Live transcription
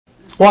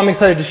Well, I'm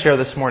excited to share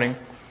this morning.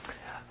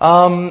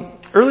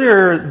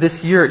 Earlier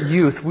this year at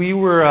youth, we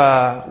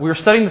were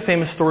studying the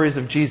famous stories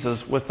of Jesus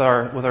with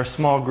our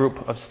small group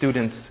of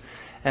students.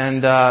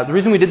 And the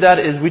reason we did that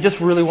is we just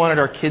really wanted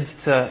our kids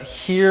to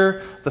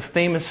hear the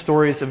famous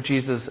stories of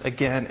Jesus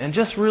again and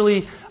just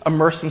really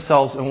immerse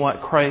themselves in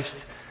what Christ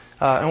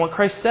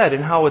said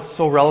and how it's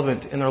so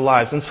relevant in their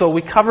lives. And so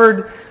we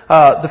covered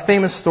the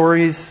famous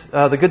stories,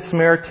 the Good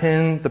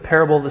Samaritan, the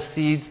parable of the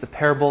seeds, the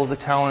parable of the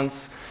talents,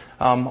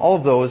 all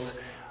of those.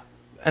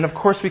 And of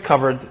course we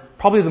covered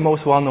probably the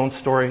most well-known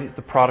story,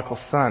 the prodigal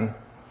son.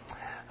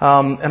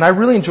 And I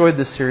really enjoyed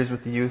this series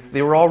with the youth.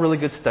 They were all really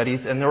good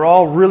studies, and they were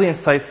all really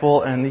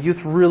insightful, and the youth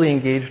really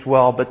engaged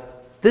well.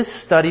 But this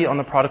study on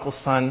the prodigal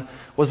son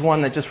was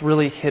one that just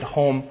really hit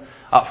home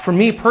for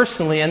me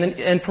personally,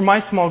 and for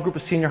my small group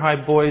of senior high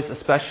boys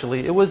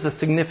especially. It was a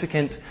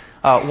significant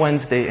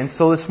Wednesday. And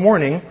so this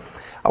morning,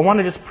 I want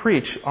to just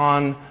preach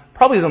on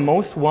probably the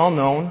most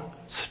well-known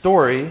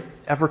story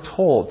ever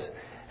told.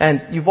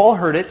 And you've all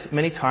heard it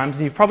many times,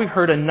 and you've probably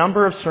heard a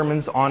number of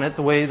sermons on it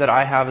the way that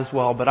I have as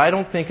well, but I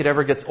don't think it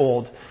ever gets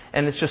old.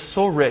 And it's just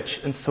so rich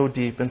and so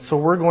deep. And so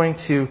we're going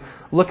to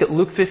look at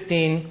Luke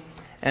 15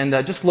 and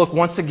just look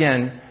once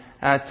again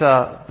at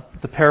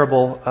the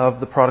parable of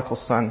the prodigal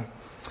son.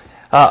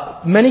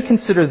 Many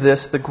consider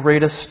this the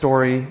greatest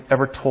story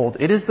ever told.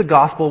 It is the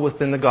gospel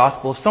within the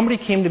gospel. If somebody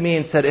came to me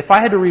and said, if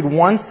I had to read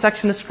one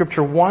section of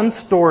Scripture, one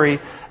story,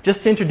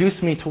 just to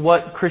introduce me to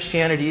what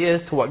Christianity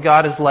is, to what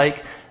God is like,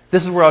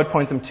 this is where I would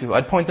point them to.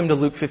 I'd point them to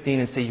Luke 15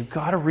 and say, you've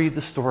got to read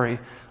the story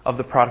of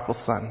the prodigal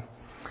son.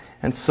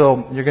 And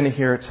so you're going to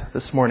hear it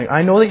this morning.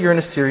 I know that you're in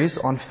a series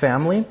on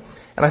family,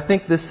 and I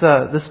think this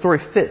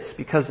story fits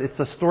because it's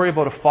a story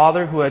about a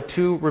father who had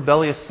two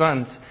rebellious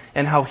sons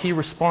and how he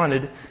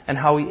responded and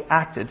how he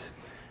acted.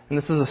 And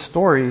this is a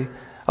story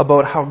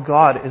about how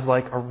God is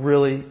like a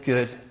really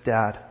good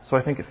dad. So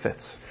I think it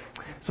fits.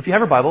 So if you have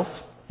your Bibles,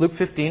 Luke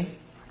 15,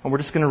 and we're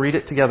just going to read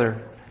it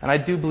together. And I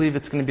do believe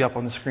it's going to be up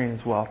on the screen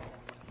as well.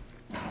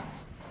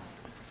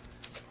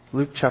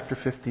 Luke chapter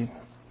 15.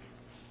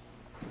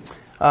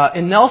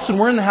 In Nelson,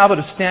 we're in the habit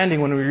of standing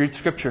when we read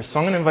Scripture, so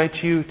I'm going to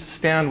invite you to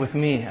stand with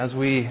me as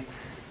we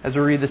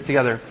read this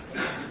together.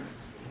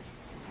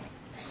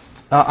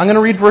 I'm going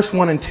to read verse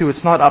 1 and 2.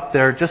 It's not up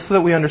there, just so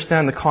that we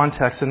understand the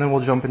context, and then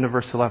we'll jump into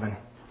verse 11.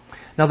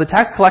 Now the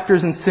tax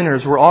collectors and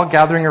sinners were all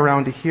gathering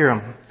around to hear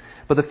him.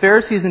 But the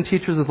Pharisees and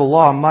teachers of the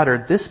law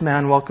muttered, "This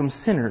man welcomes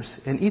sinners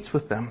and eats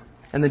with them."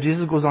 And then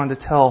Jesus goes on to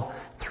tell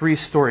three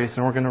stories,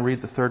 and we're going to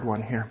read the third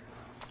one here.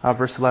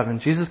 Verse 11,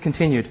 Jesus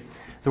continued,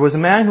 "There was a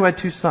man who had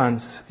two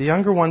sons. The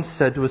younger one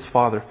said to his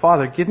father,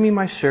 'Father, give me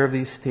my share of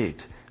the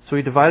estate.' So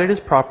he divided his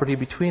property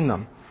between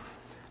them.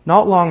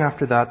 Not long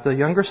after that, the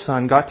younger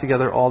son got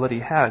together all that he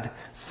had,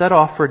 set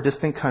off for a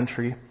distant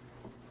country,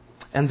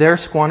 and there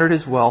squandered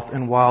his wealth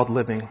in wild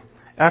living.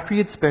 After he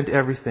had spent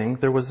everything,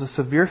 there was a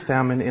severe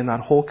famine in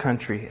that whole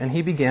country, and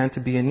he began to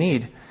be in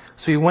need.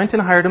 So he went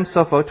and hired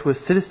himself out to a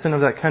citizen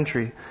of that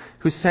country,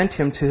 who sent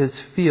him to his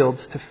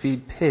fields to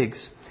feed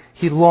pigs.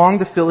 He longed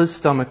to fill his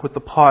stomach with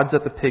the pods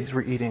that the pigs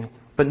were eating,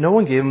 but no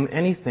one gave him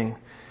anything.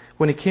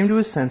 When he came to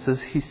his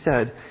senses, he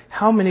said,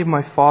 'How many of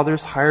my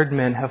father's hired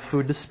men have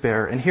food to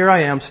spare, and here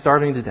I am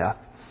starving to death?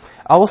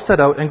 I will set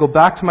out and go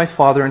back to my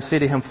father and say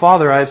to him,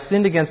 Father, I have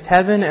sinned against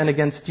heaven and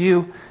against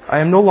you. I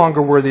am no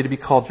longer worthy to be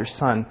called your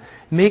son.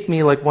 Make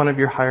me like one of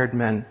your hired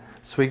men.'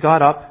 So he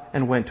got up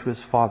and went to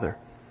his father.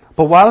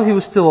 But while he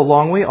was still a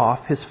long way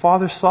off, his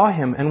father saw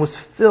him and was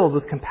filled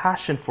with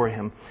compassion for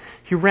him.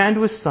 He ran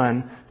to his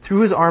son,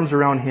 threw his arms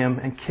around him,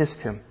 and kissed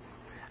him.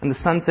 And the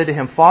son said to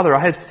him, 'Father,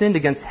 I have sinned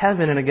against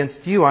heaven and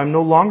against you. I am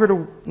no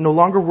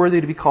longer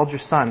worthy to be called your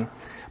son.'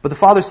 But the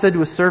father said to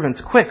his servants,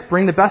 'Quick,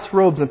 bring the best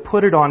robes and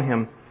put it on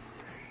him.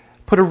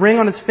 Put a ring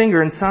on his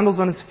finger and sandals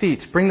on his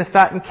feet. Bring the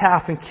fattened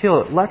calf and kill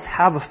it. Let's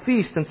have a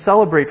feast and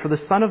celebrate, for the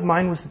son of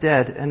mine was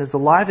dead and is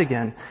alive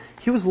again.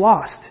 He was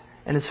lost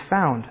and is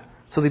found.'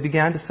 So they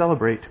began to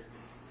celebrate.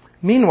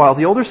 Meanwhile,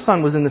 the older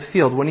son was in the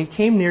field. When he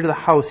came near to the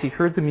house, he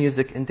heard the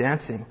music and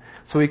dancing.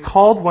 So he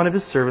called one of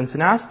his servants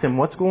and asked him,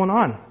 'What's going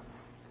on?'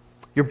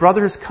 'Your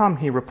brother has come,'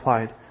 he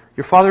replied.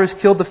 'Your father has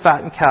killed the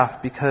fattened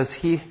calf because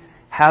he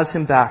has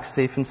him back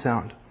safe and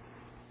sound.'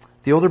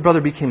 The older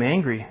brother became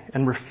angry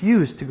and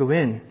refused to go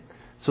in.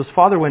 So his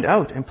father went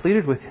out and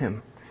pleaded with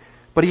him.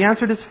 But he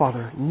answered his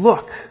father,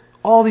 'Look,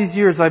 all these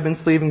years I've been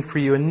slaving for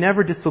you and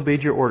never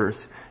disobeyed your orders.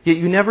 Yet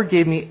you never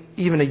gave me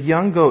even a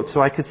young goat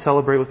so I could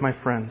celebrate with my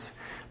friends.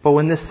 But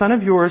when this son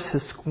of yours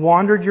has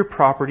squandered your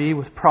property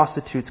with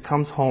prostitutes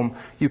comes home,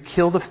 you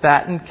kill the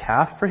fattened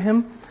calf for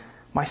him?'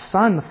 'My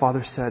son,' the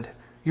father said,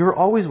 'you are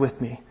always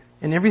with me,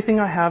 and everything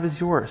I have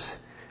is yours.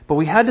 But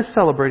we had to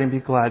celebrate and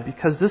be glad,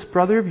 because this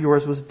brother of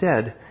yours was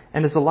dead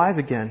and is alive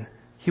again.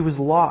 He was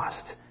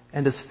lost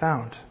and is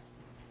found.'"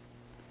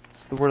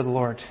 It's the word of the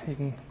Lord. You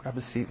can grab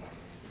a seat.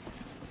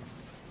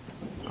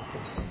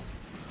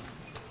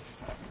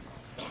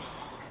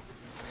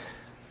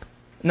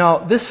 Now,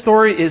 this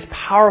story is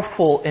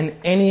powerful in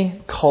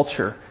any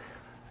culture.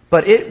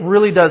 But it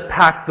really does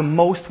pack the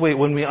most weight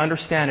when we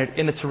understand it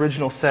in its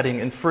original setting,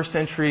 in first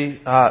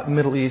century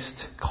Middle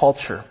East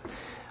culture.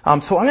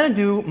 So I'm going to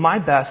do my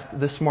best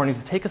this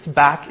morning to take us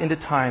back into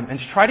time and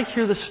to try to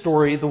hear the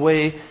story the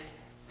way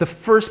the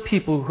first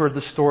people who heard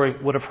the story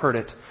would have heard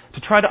it.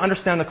 To try to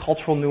understand the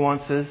cultural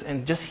nuances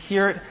and just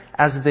hear it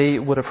as they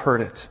would have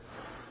heard it.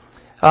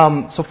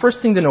 So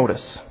first thing to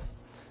notice.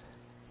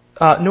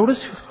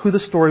 Notice who the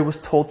story was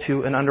told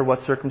to and under what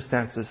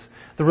circumstances.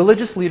 The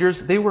religious leaders,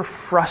 they were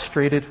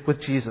frustrated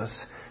with Jesus.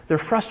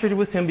 They're frustrated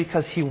with him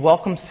because he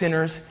welcomed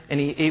sinners and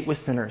he ate with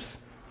sinners.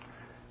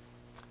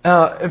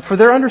 And for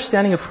their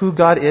understanding of who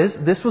God is,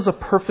 this was a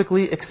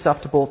perfectly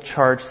acceptable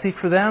charge. See,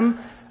 for them,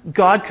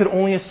 God could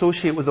only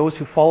associate with those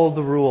who followed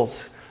the rules,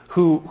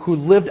 who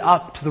lived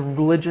up to the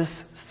religious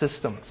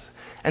systems.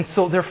 And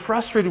so they're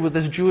frustrated with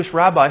this Jewish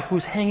rabbi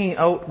who's hanging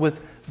out with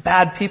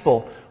bad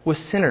people, with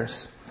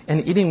sinners,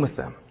 and eating with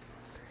them.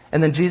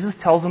 And then Jesus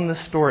tells them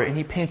this story, and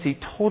he paints a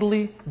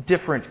totally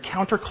different,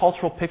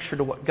 countercultural picture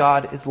to what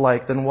God is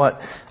like than what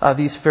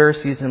these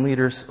Pharisees and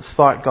leaders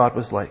thought God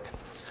was like.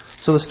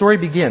 So the story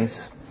begins.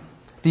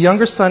 The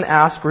younger son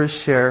asked for his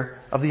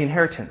share of the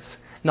inheritance.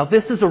 Now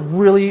this is a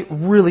really,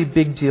 really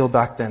big deal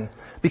back then,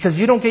 because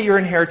you don't get your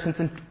inheritance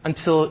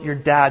until your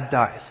dad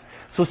dies.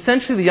 So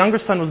essentially the younger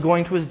son was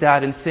going to his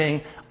dad and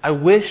saying, I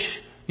wish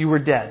you were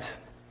dead.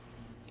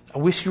 I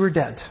wish you were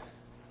dead.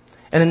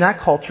 And in that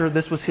culture,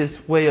 this was his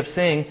way of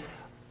saying,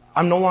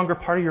 I'm no longer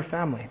part of your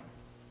family.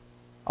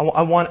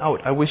 I want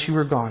out. I wish you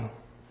were gone.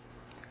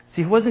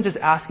 See, he wasn't just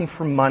asking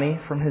for money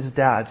from his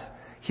dad.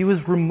 He was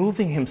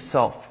removing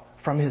himself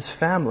from his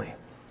family.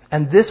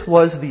 And this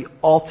was the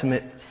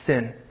ultimate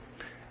sin.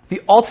 The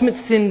ultimate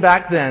sin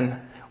back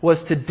then was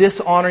to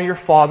dishonor your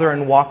father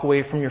and walk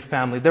away from your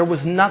family.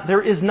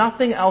 There is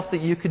nothing else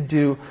that you could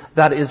do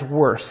that is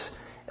worse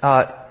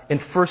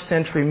in first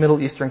century Middle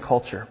Eastern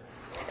culture.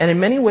 And in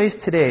many ways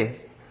today,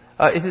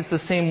 it is the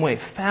same way.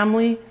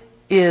 Family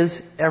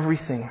is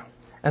everything.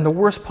 And the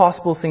worst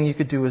possible thing you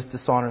could do is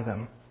dishonor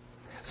them.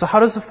 So how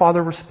does the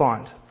father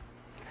respond?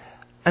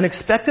 An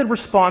expected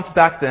response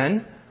back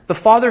then, the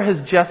father has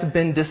just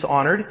been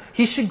dishonored.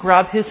 He should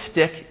grab his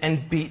stick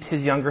and beat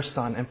his younger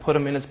son and put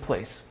him in his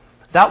place.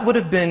 That would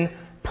have been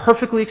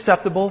perfectly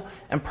acceptable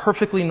and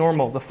perfectly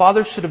normal. The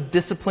father should have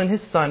disciplined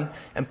his son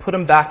and put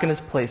him back in his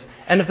place.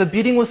 And if the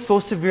beating was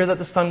so severe that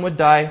the son would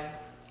die,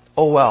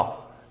 oh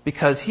well,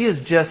 because he has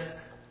just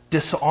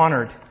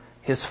dishonored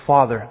his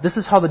father. This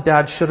is how the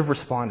dad should have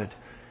responded.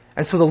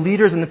 And so the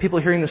leaders and the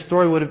people hearing the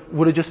story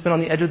would have just been on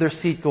the edge of their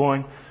seat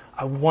going,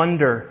 I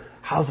wonder,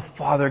 how's the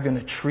father going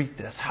to treat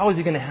this? How is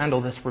he going to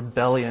handle this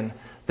rebellion?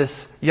 This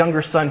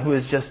younger son who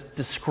has just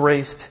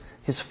disgraced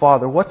his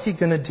father. What's he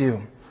going to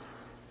do?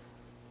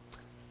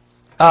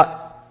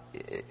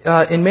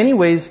 In many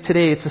ways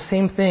today, it's the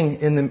same thing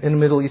in the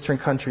Middle Eastern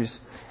countries.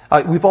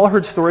 We've all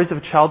heard stories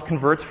of child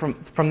converts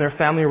from their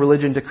family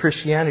religion to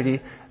Christianity.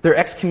 They're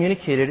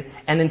excommunicated,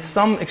 and in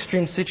some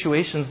extreme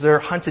situations, they're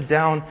hunted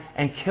down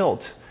and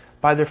killed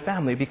by their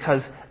family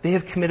because they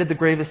have committed the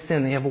gravest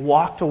sin. They have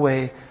walked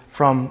away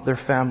from their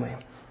family.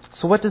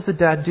 So what does the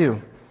dad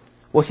do?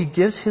 Well, he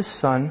gives his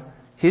son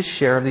his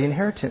share of the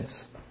inheritance.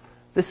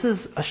 This is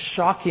a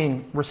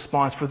shocking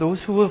response. For those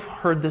who have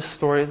heard this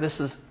story, this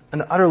is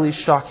an utterly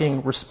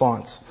shocking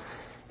response.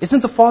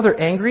 Isn't the father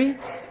angry?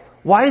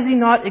 Why is he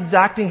not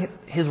exacting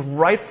his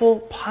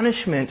rightful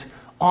punishment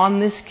on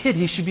this kid?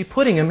 He should be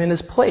putting him in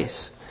his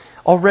place.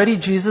 Already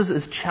Jesus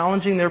is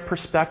challenging their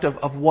perspective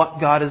of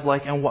what God is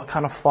like and what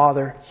kind of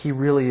father he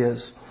really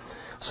is.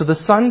 So the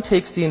son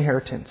takes the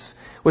inheritance,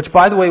 which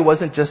by the way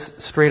wasn't just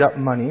straight up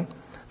money.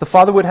 The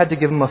father would have to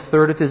give him a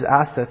third of his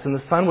assets, and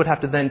the son would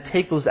have to then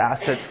take those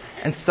assets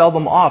and sell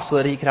them off so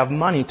that he could have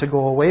money to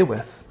go away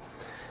with.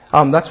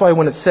 That's why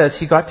when it says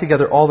he got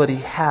together all that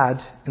he had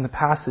in the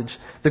passage,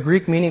 the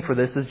Greek meaning for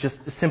this is just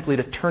simply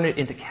to turn it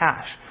into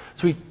cash.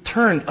 So he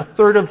turned a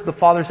third of the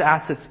father's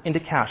assets into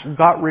cash,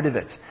 got rid of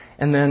it,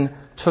 and then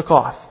took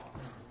off.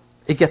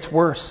 It gets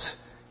worse.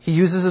 He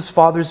uses his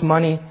father's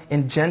money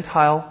in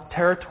Gentile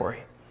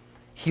territory.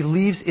 He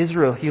leaves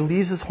Israel, he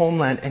leaves his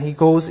homeland, and he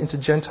goes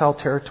into Gentile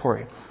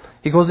territory.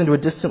 He goes into a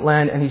distant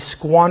land and he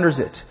squanders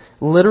it,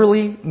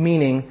 literally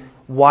meaning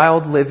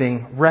wild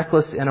living,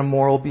 reckless and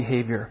immoral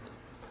behavior.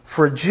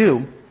 For a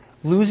Jew,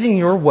 losing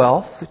your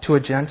wealth to a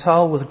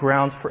Gentile was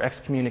grounds for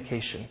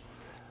excommunication.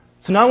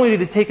 So not only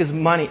did he take his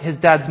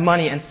dad's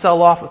money, and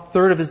sell off a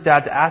third of his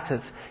dad's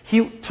assets,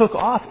 he took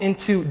off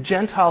into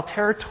Gentile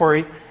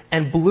territory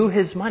and blew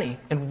his money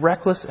in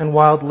reckless and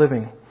wild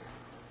living.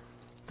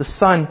 The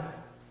son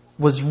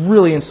was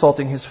really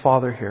insulting his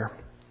father here.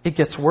 It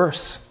gets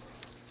worse.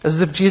 As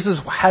if Jesus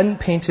hadn't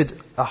painted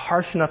a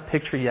harsh enough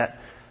picture yet,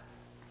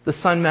 the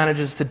son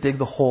manages to dig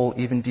the hole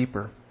even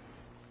deeper.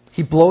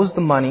 He blows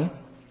the money,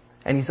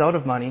 and he's out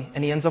of money,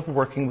 and he ends up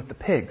working with the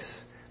pigs.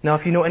 Now,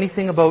 if you know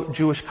anything about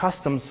Jewish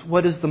customs,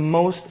 what is the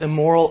most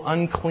immoral,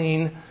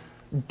 unclean,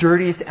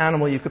 dirtiest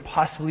animal you could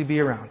possibly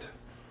be around?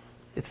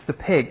 It's the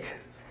pig.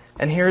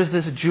 And here's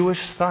this Jewish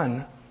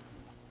son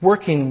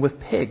working with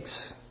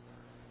pigs.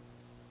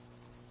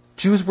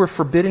 Jews were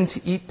forbidden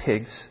to eat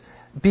pigs.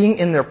 Being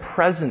in their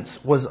presence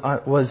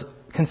was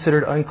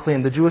considered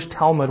unclean. The Jewish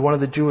Talmud, one of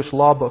the Jewish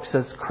law books,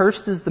 says,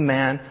 "Cursed is the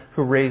man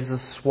who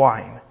raises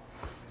swine."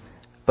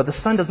 But the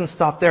son doesn't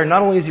stop there.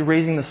 Not only is he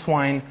raising the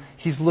swine,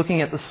 he's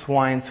looking at the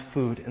swine's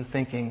food and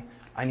thinking,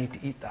 I need to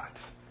eat that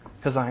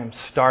because I am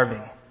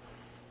starving.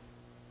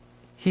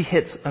 He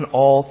hits an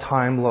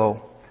all-time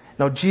low.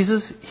 Now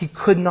Jesus, he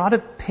could not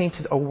have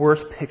painted a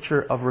worse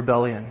picture of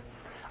rebellion.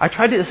 I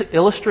tried to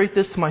illustrate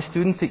this to my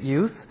students at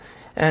youth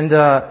and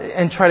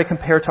try to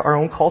compare it to our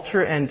own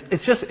culture, and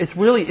it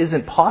really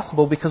isn't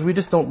possible because we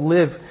just don't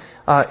live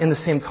in the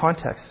same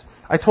context.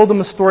 I told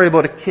them a story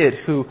about a kid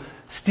who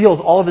steals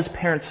all of his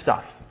parents'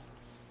 stuff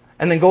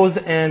and then goes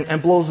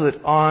and blows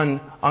it on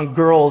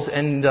girls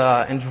and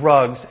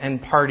drugs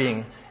and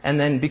partying, and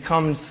then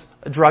becomes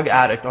a drug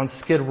addict on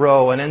Skid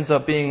Row and ends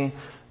up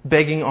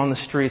begging on the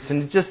streets,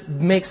 and it just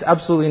makes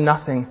absolutely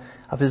nothing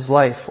of his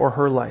life or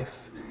her life.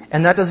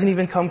 And that doesn't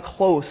even come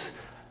close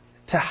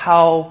to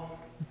how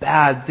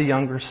bad the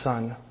younger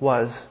son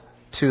was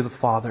to the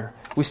father.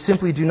 We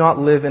simply do not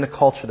live in a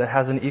culture that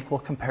has an equal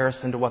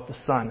comparison to what the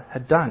son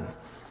had done.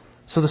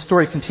 So the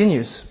story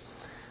continues.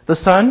 The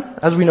son,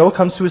 as we know,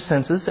 comes to his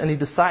senses and he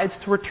decides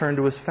to return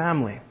to his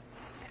family.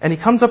 And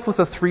he comes up with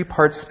a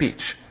 3-part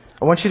speech.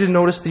 I want you to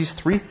notice these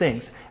 3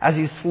 things. As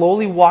he's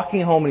slowly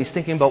walking home and he's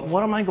thinking about,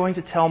 what am I going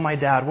to tell my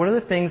dad? What are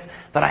the things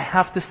that I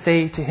have to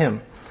say to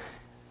him?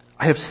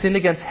 I have sinned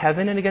against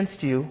heaven and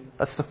against you.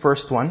 That's the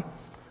first one.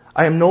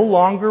 I am no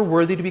longer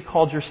worthy to be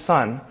called your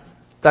son.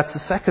 That's the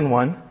second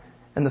one.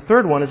 And the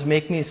third one is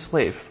make me a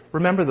slave.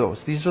 Remember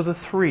those. These are the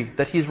 3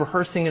 that he's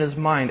rehearsing in his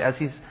mind as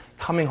he's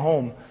coming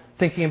home,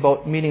 thinking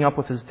about meeting up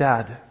with his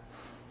dad.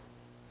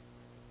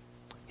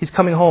 He's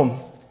coming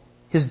home.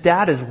 His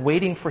dad is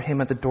waiting for him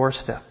at the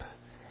doorstep.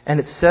 And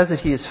it says that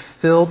he is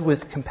filled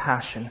with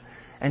compassion.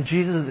 And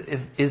Jesus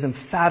is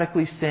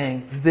emphatically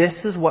saying,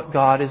 this is what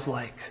God is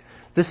like.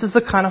 This is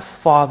the kind of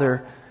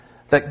father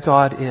that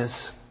God is.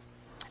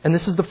 And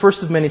this is the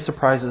first of many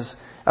surprises.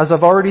 As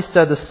I've already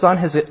said, the son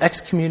has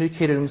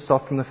excommunicated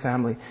himself from the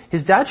family.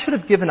 His dad should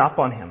have given up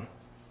on him.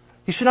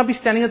 He should not be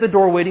standing at the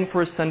door waiting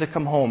for his son to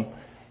come home.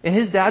 In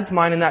his dad's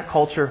mind in that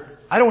culture,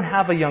 I don't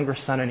have a younger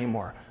son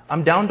anymore.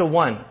 I'm down to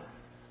 1.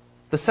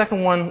 The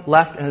second one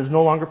left and is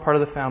no longer part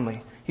of the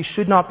family. He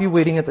should not be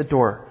waiting at the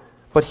door.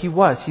 But he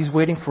was. He's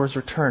waiting for his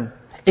return.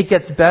 It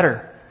gets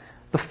better.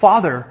 The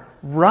father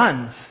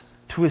runs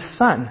to his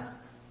son.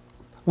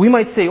 We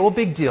might say, oh,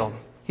 big deal.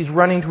 He's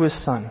running to his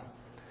son.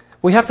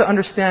 We have to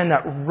understand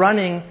that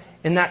running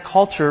in that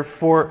culture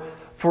for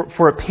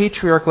a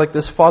patriarch like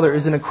this father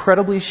is an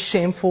incredibly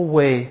shameful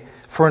way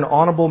for an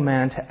honorable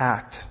man to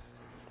act.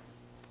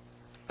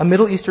 A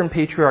Middle Eastern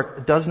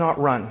patriarch does not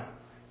run.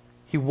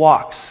 He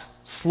walks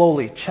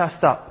slowly,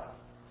 chest up.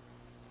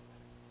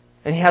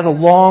 And he has a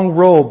long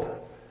robe.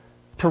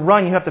 To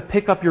run, you have to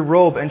pick up your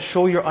robe and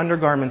show your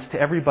undergarments to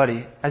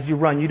everybody as you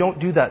run. You don't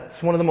do that.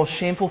 It's one of the most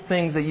shameful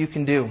things that you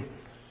can do.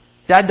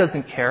 Dad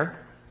doesn't care.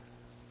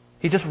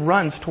 He just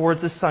runs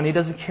towards his son. He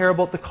doesn't care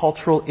about the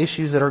cultural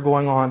issues that are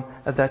going on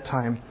at that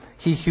time.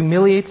 He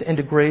humiliates and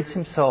degrades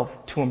himself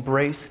to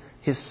embrace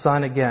his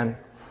son again.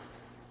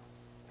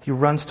 He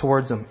runs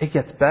towards him. It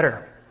gets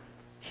better.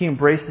 He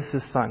embraces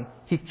his son.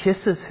 He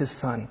kisses his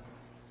son.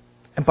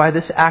 And by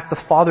this act,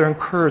 the father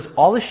incurs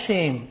all the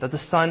shame that the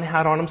son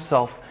had on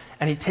himself,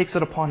 and he takes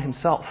it upon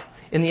himself.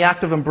 In the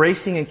act of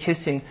embracing and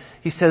kissing,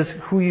 he says,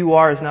 who you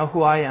are is now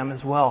who I am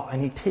as well.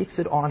 And he takes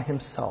it on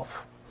himself.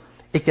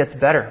 It gets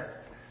better.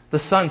 The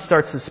son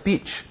starts his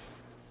speech.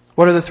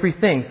 What are the 3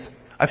 things?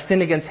 I've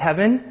sinned against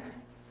heaven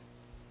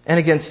and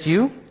against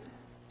you.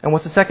 And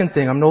what's the second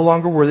thing? I'm no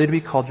longer worthy to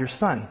be called your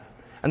son.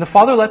 And the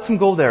father lets him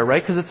go there,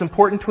 right? Because it's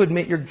important to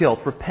admit your guilt.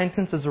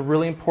 Repentance is a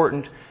really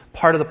important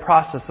part of the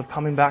process of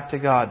coming back to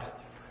God.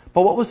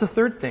 But what was the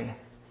third thing?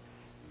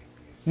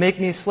 Make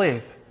me a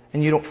slave.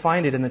 And you don't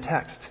find it in the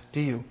text, do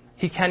you?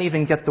 He can't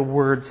even get the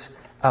words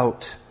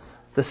out.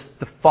 The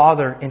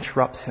father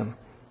interrupts him.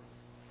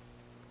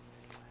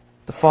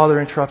 The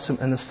father interrupts him,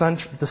 and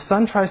the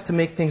son tries to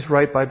make things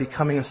right by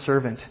becoming a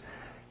servant.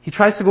 He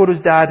tries to go to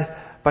his dad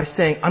by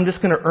saying, I'm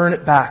just going to earn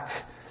it back.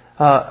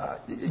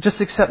 Just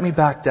accept me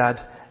back, Dad.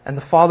 And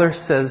the father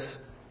says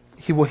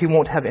he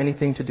won't have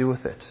anything to do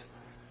with it.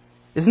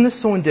 Isn't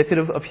this so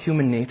indicative of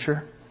human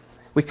nature?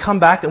 We come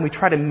back and we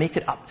try to make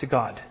it up to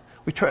God.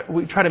 We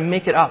try to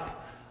make it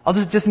up. I'll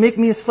just make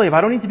me a slave.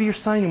 I don't need to be your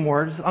son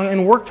anymore. I'm going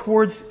to work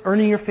towards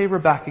earning your favor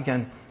back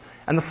again.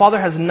 And the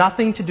father has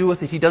nothing to do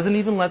with it. He doesn't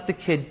even let the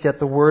kid get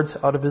the words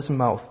out of his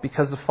mouth,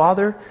 because the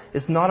father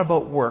is not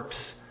about works.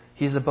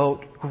 He's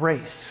about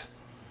grace.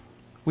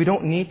 We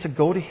don't need to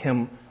go to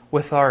him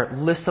with our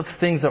list of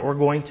things that we're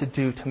going to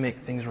do to make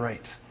things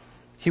right.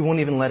 He won't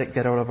even let it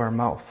get out of our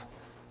mouth.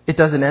 It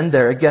doesn't end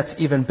there. It gets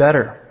even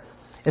better.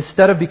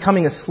 Instead of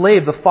becoming a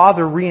slave, the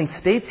father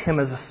reinstates him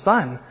as a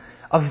son,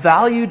 a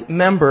valued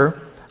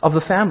member of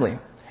the family.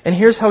 And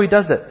here's how he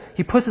does it.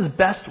 He puts his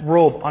best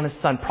robe on his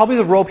son, probably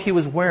the robe he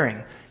was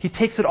wearing. He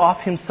takes it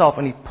off himself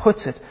and he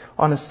puts it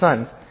on his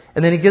son.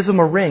 And then he gives him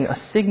a ring, a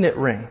signet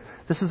ring.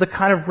 This is the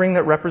kind of ring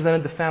that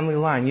represented the family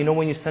line. You know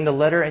when you send a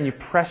letter and you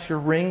press your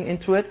ring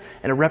into it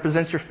and it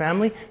represents your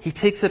family? He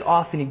takes it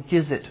off and he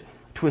gives it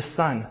to his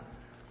son.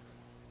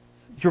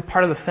 You're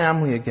part of the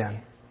family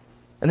again.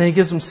 And then he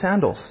gives him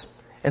sandals.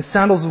 And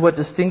sandals is what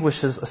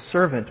distinguishes a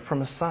servant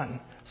from a son.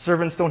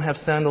 Servants don't have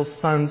sandals,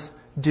 sons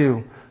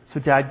do. So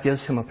dad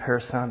gives him a pair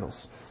of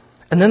sandals.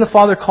 And then the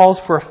father calls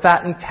for a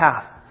fattened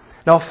calf.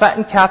 Now a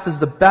fattened calf is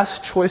the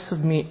best choice of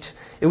meat.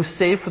 It was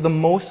saved for the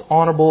most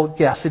honorable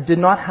guests. It did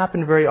not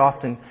happen very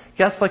often.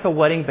 Guests like a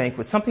wedding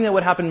banquet, something that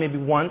would happen maybe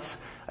once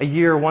a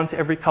year, once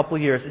every couple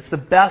of years. It's the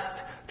best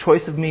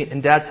choice of meat.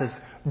 And dad says,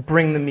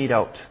 bring the meat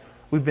out.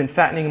 We've been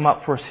fattening him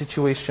up for a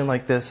situation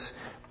like this.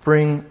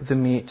 Bring the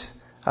meat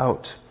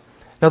out.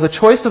 Now the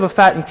choice of a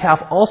fattened calf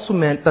also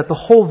meant that the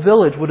whole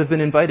village would have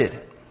been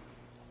invited.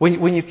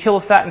 When you kill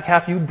a fattened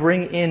calf, you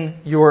bring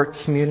in your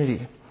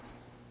community.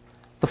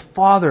 The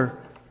father,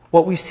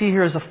 what we see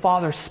here is a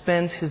father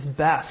spends his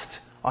best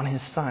on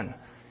his son.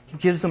 He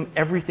gives him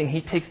everything.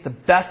 He takes the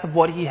best of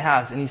what he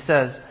has and he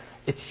says,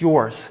 it's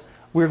yours.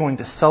 We're going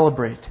to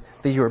celebrate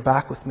that you are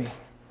back with me.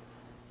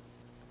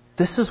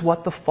 This is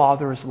what the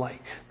Father is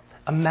like.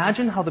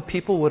 Imagine how the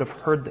people would have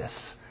heard this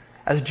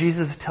as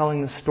Jesus is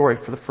telling this story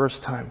for the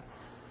first time.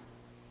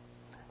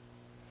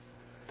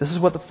 This is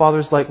what the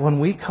Father is like.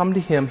 When we come to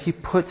Him, He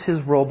puts His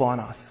robe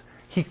on us.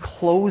 He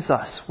clothes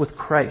us with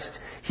Christ.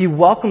 He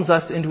welcomes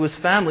us into His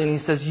family and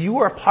He says, you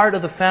are part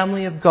of the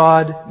family of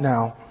God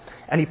now.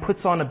 And He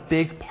puts on a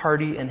big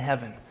party in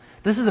heaven.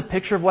 This is a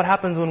picture of what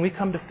happens when we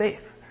come to faith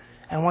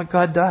and what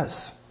God does.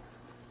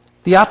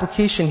 The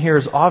application here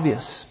is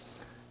obvious.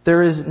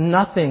 There is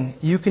nothing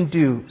you can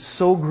do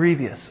so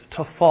grievous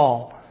to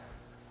fall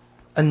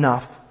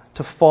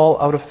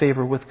out of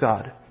favor with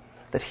God,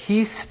 that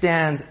He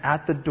stands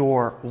at the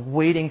door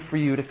waiting for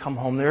you to come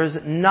home. There is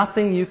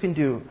nothing you can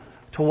do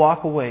to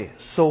walk away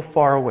so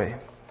far away.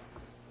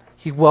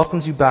 He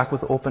welcomes you back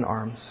with open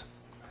arms.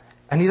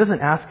 And He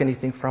doesn't ask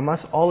anything from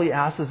us. All He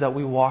asks is that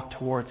we walk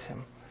towards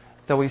Him,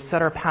 that we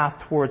set our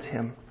path towards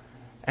Him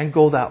and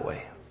go that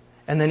way.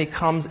 And then He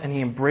comes and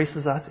He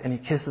embraces us and He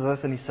kisses us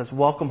and He says,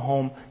 welcome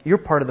home. You're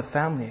part of the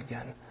family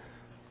again.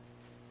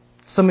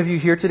 Some of you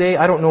here today,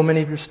 I don't know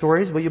many of your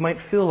stories, but you might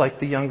feel like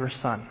the younger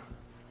son.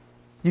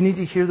 You need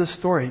to hear the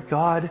story.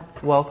 God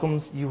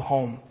welcomes you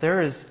home.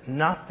 There is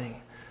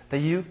nothing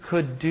that you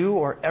could do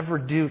or ever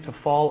do to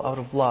fall out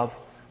of love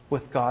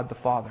with God the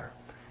Father.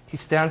 He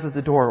stands at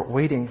the door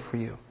waiting for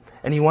you.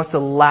 And He wants to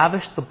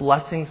lavish the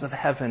blessings of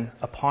heaven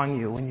upon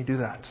you when you do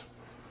that.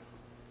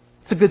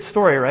 It's a good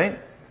story, right?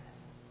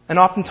 And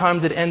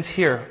oftentimes it ends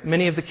here.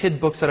 Many of the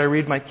kid books that I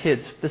read my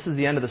kids, this is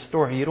the end of the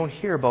story. You don't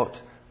hear about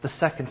the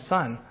second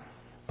son.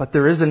 But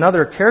there is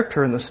another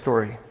character in the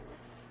story.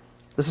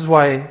 This is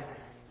why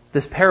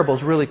this parable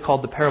is really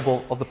called the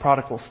parable of the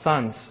prodigal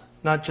sons.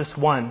 Not just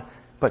one,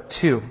 but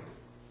two.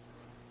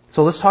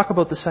 So let's talk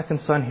about the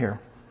second son here.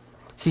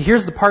 He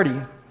hears the party.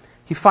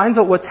 He finds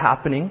out what's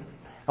happening.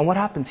 And what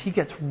happens? He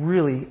gets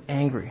really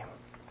angry.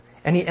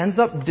 And he ends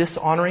up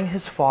dishonoring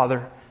his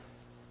father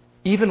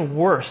even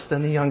worse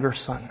than the younger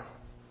son.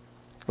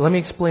 Let me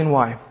explain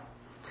why.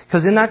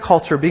 Because in that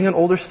culture, being an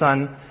older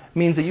son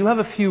means that you have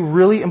a few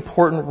really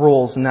important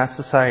roles in that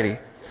society.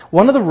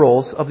 One of the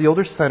roles of the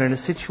older son in a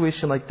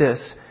situation like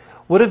this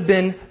would have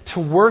been to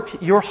work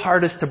your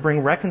hardest to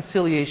bring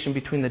reconciliation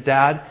between the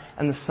dad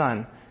and the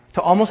son, to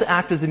almost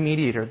act as a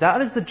mediator.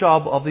 That is the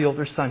job of the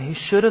older son. He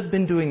should have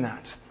been doing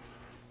that.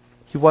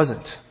 He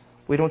wasn't.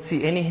 We don't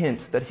see any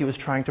hint that he was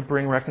trying to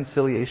bring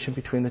reconciliation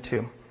between the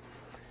two.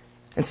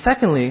 And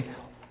secondly,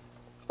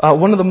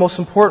 one of the most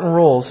important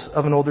roles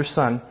of an older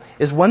son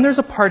is when there's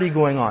a party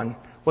going on,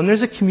 when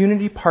there's a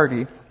community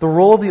party, the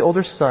role of the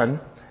older son,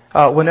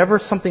 whenever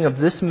something of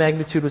this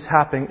magnitude was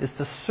happening, is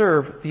to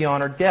serve the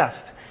honored guest.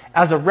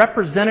 As a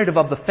representative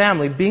of the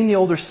family, being the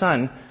older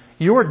son,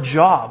 your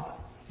job,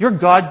 your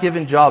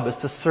God-given job is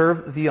to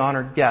serve the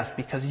honored guest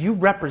because you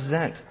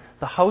represent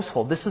the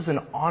household. This is an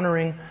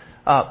honoring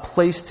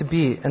place to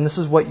be, and this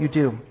is what you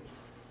do.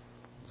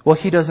 Well,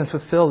 he doesn't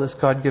fulfill this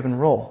God-given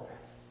role.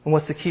 And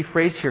what's the key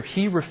phrase here?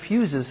 He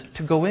refuses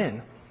to go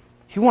in.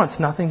 He wants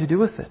nothing to do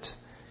with it.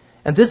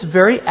 And this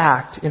very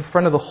act in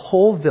front of the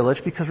whole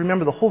village, because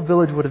remember, the whole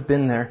village would have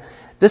been there,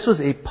 this was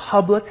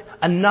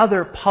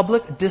another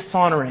public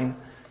dishonoring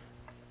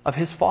of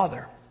his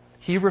father.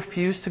 He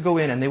refused to go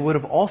in, and they would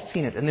have all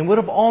seen it, and they would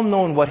have all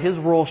known what his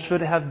role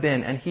should have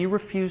been, and he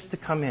refused to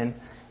come in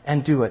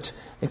and do it.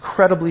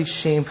 Incredibly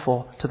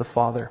shameful to the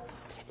father.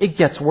 It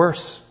gets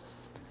worse.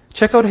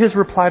 Check out his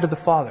reply to the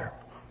father.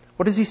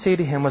 What does he say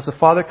to him as the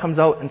father comes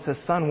out and says,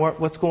 son,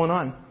 what's going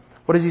on?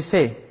 What does he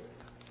say?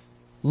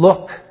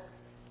 Look.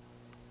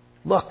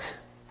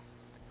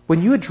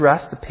 When you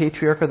address the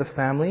patriarch of the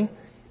family,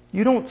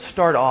 you don't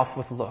start off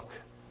with look.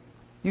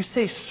 You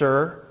say,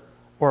 sir,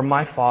 or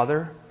my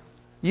father.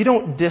 You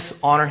don't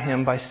dishonor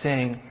him by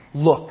saying,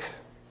 look.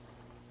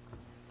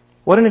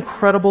 What an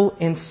incredible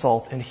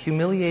insult and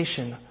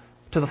humiliation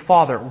to the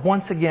father,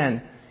 once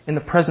again, in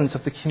the presence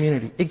of the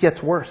community. It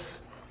gets worse.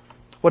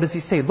 What does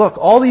he say? Look,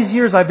 all these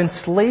years I've been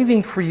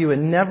slaving for you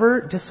and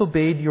never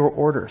disobeyed your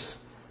orders.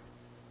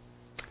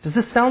 Does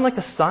this sound like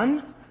a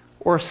son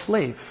or a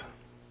slave?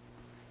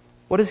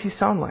 What does he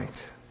sound like?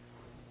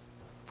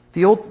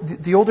 The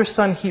older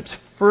son heaps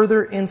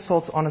further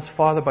insults on his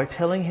father by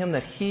telling him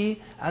that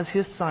he, as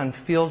his son,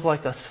 feels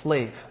like a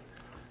slave.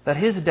 That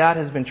his dad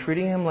has been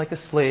treating him like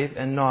a slave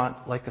and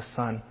not like a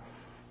son.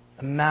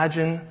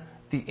 Imagine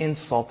the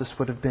insult this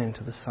would have been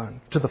to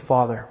the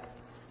father.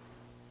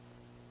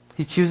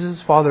 He accuses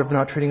his father of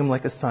not treating him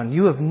like a son.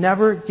 You have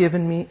never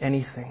given me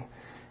anything.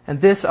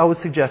 And this, I would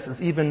suggest,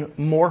 is even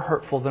more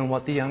hurtful than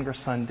what the younger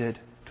son did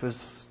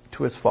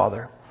to his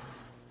father.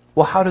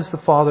 Well, how does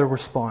the father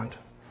respond?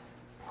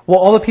 Well,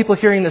 all the people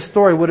hearing this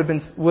story would have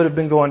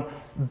been going,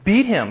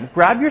 beat him,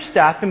 grab your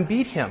staff and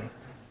beat him.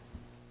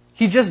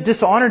 He just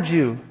dishonored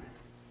you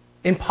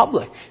in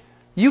public.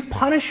 You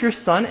punish your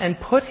son and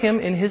put him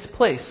in his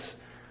place.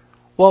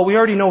 Well, we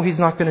already know he's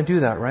not going to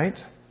do that, right?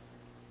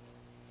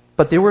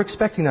 But they were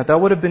expecting that.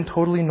 That would have been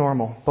totally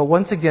normal. But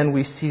once again,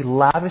 we see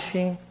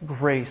lavishing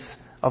grace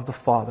of the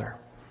Father.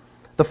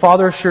 The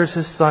Father assures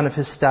his Son of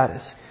his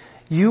status.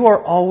 You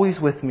are always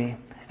with me,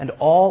 and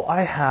all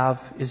I have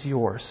is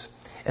yours.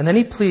 And then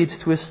he pleads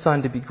to his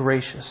Son to be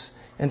gracious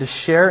and to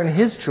share in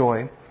his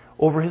joy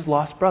over his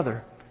lost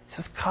brother. He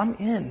says, come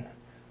in.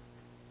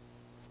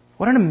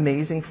 What an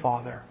amazing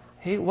Father.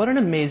 Hey, what an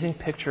amazing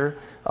picture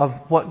of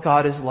what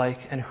God is like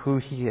and who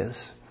He is.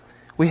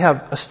 We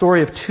have a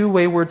story of two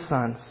wayward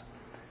sons.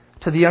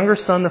 To the younger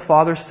son, the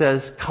father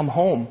says, come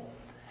home.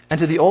 And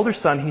to the older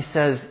son, he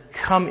says,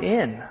 come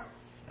in.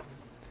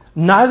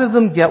 Neither of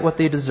them get what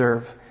they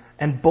deserve,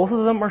 and both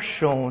of them are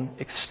shown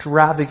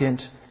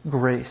extravagant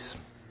grace.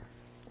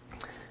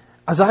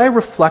 As I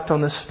reflect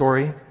on this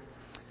story,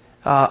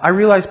 I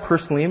realize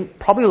personally,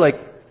 probably like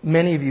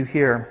many of you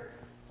here,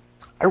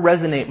 I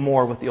resonate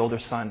more with the older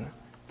son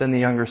than the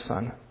younger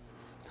son.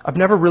 I've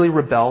never really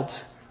rebelled.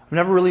 I've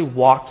never really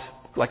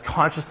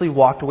consciously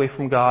walked away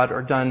from God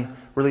or done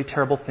really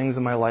terrible things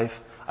in my life.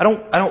 I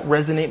don't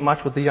resonate much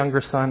with the younger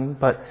son,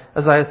 but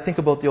as I think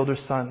about the older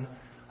son,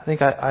 I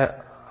think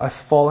I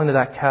fall into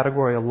that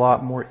category a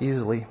lot more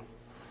easily.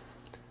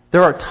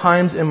 There are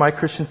times in my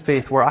Christian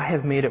faith where I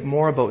have made it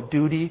more about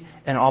duty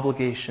and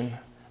obligation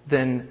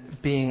than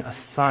being a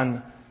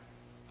son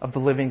of the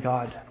living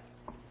God.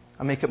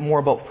 I make it more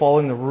about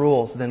following the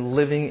rules than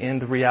living in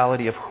the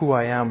reality of who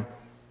I am.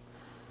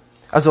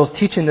 As I was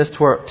teaching this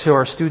to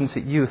our students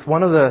at youth,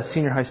 one of the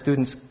senior high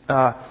students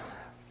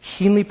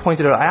keenly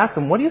pointed out, I asked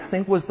him, what do you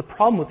think was the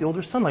problem with the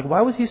older son? Like,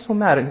 why was he so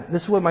mad? And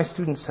this is what my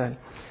student said.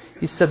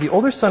 He said the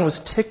older son was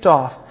ticked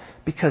off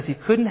because he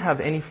couldn't have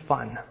any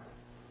fun.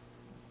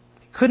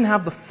 He couldn't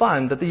have the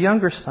fun that the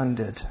younger son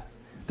did.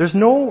 There's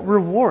no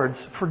rewards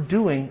for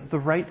doing the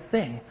right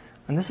thing.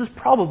 And this is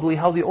probably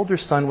how the older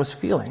son was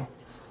feeling.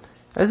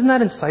 Isn't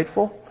that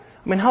insightful?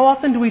 I mean, how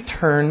often do we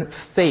turn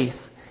faith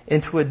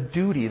into a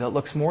duty that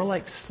looks more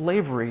like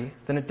slavery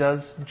than it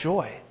does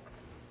joy?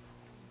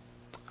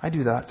 I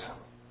do that.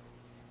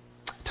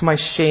 To my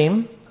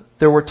shame,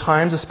 there were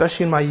times,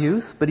 especially in my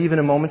youth, but even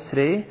in moments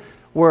today,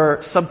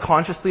 where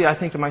subconsciously I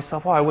think to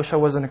myself, I wish I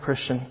wasn't a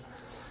Christian.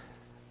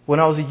 When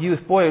I was a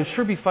youth, boy, it would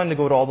sure be fun to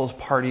go to all those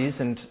parties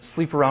and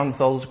sleep around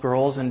with all those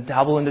girls and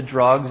dabble into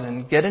drugs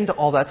and get into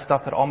all that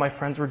stuff that all my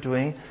friends were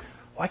doing.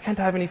 Why can't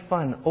I have any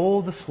fun?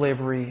 Oh, the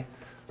slavery.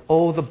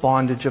 Oh, the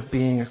bondage of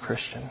being a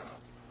Christian.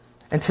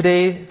 And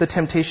today, the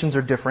temptations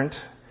are different.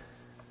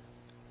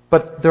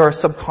 But there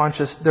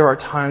are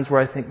times where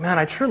I think, man,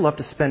 I'd sure love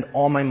to spend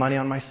all my money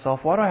on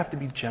myself. Why do I have to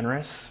be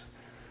generous?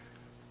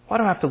 Why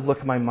do I have to look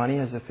at my money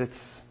as if it's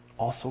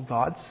also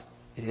God's?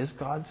 It is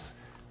God's.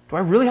 Do I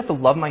really have to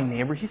love my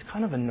neighbor? He's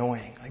kind of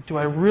annoying. Like, do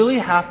I really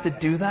have to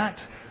do that?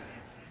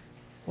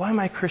 Why am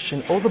I a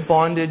Christian? Oh, the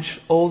bondage.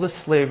 Oh, the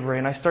slavery.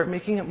 And I start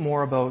making it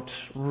more about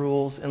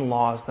rules and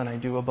laws than I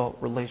do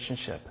about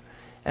relationship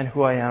and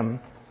who I am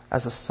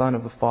as a son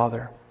of the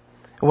Father.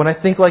 And when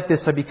I think like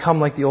this, I become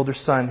like the older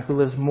son who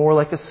lives more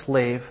like a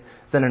slave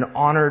than an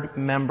honored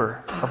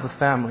member of the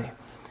family.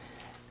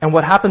 And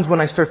what happens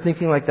when I start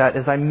thinking like that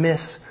is I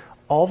miss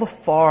all the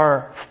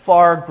far,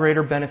 far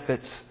greater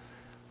benefits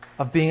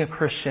of being a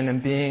Christian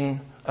and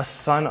being a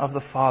son of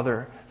the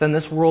Father than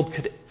this world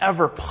could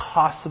ever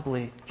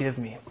possibly give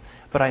me.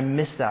 But I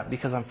miss that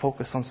because I'm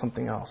focused on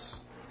something else.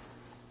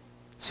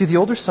 See, the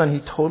older son,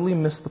 he totally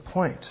missed the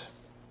point.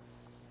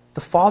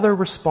 The Father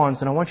responds,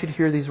 and I want you to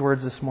hear these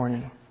words this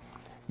morning.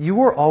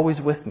 You are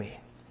always with me,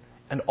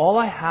 and all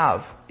I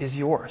have is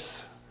yours.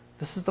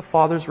 This is the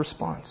Father's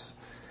response.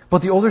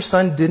 But the older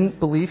son didn't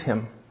believe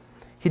him.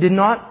 He did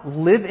not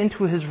live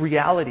into his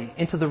reality,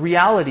 into the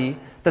reality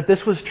that this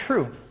was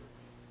true.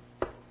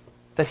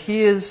 That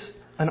he is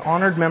an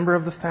honored member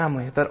of the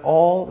family, that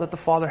all that the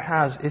Father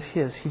has is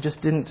his. He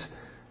just didn't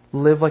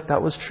live like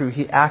that was true.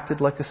 He acted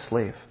like a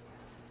slave.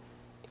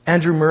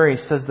 Andrew Murray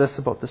says this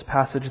about this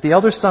passage. The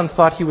elder son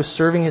thought he was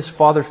serving his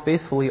father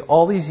faithfully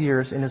all these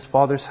years in his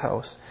father's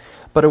house,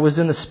 but it was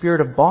in the spirit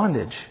of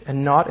bondage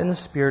and not in the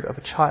spirit of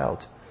a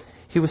child.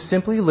 He was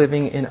simply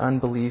living in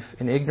unbelief,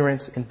 in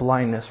ignorance, in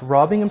blindness,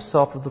 robbing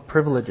himself of the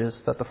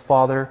privileges that the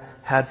Father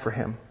had for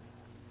him.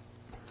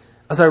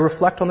 As I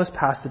reflect on this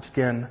passage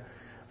again,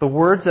 the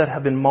words that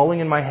have been mulling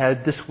in my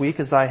head this week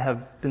as I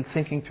have been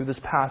thinking through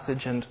this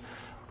passage, and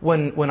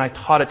when I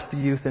taught it to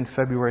the youth in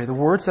February, the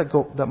words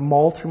that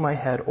mull through my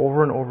head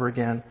over and over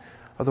again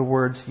are the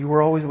words, "You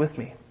were always with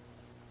me,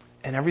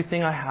 and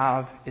everything I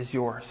have is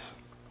yours."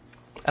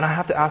 And I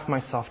have to ask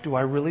myself, do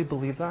I really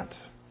believe that?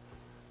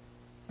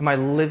 Am I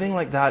living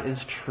like that is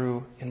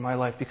true in my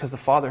life? Because the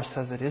Father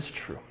says it is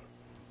true.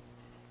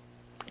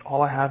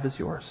 All I have is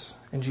yours,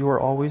 and you are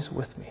always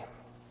with me.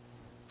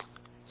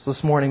 So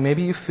this morning,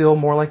 maybe you feel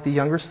more like the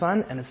younger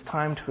son, and it's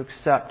time to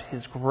accept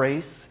His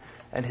grace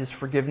and His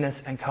forgiveness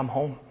and come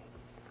home.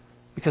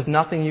 Because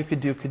nothing you could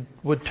do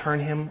would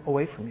turn Him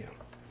away from you.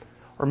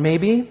 Or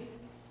maybe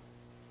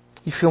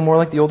you feel more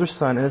like the older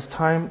son, and it's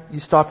time you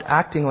stopped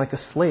acting like a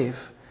slave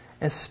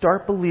and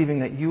start believing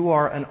that you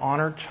are an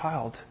honored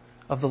child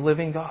of the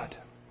living God,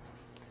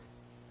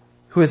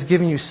 who has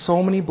given you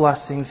so many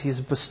blessings. He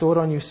has bestowed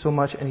on you so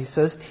much, and He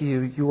says to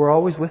you, "You are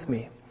always with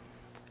me,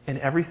 and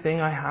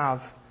everything I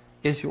have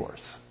is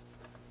yours."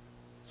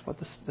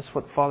 This is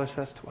what the Father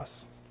says to us.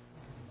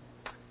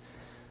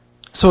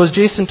 So as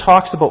Jason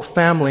talks about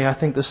family, I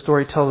think this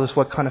story tells us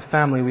what kind of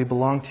family we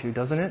belong to,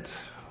 doesn't it?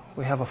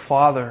 We have a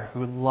Father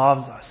who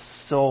loves us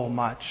so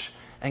much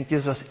and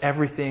gives us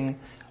everything,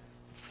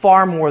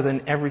 far more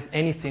than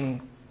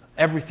everything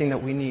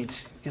that we need.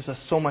 He gives us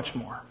so much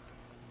more.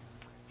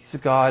 He's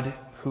a God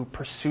who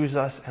pursues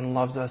us and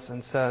loves us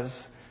and says,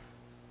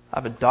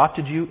 "I've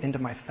adopted you into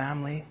my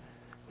family.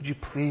 Would you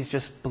please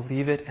just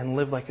believe it and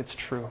live like it's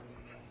true?"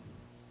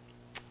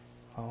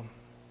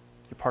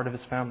 You're part of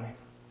His family.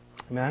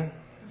 Amen?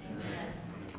 Amen.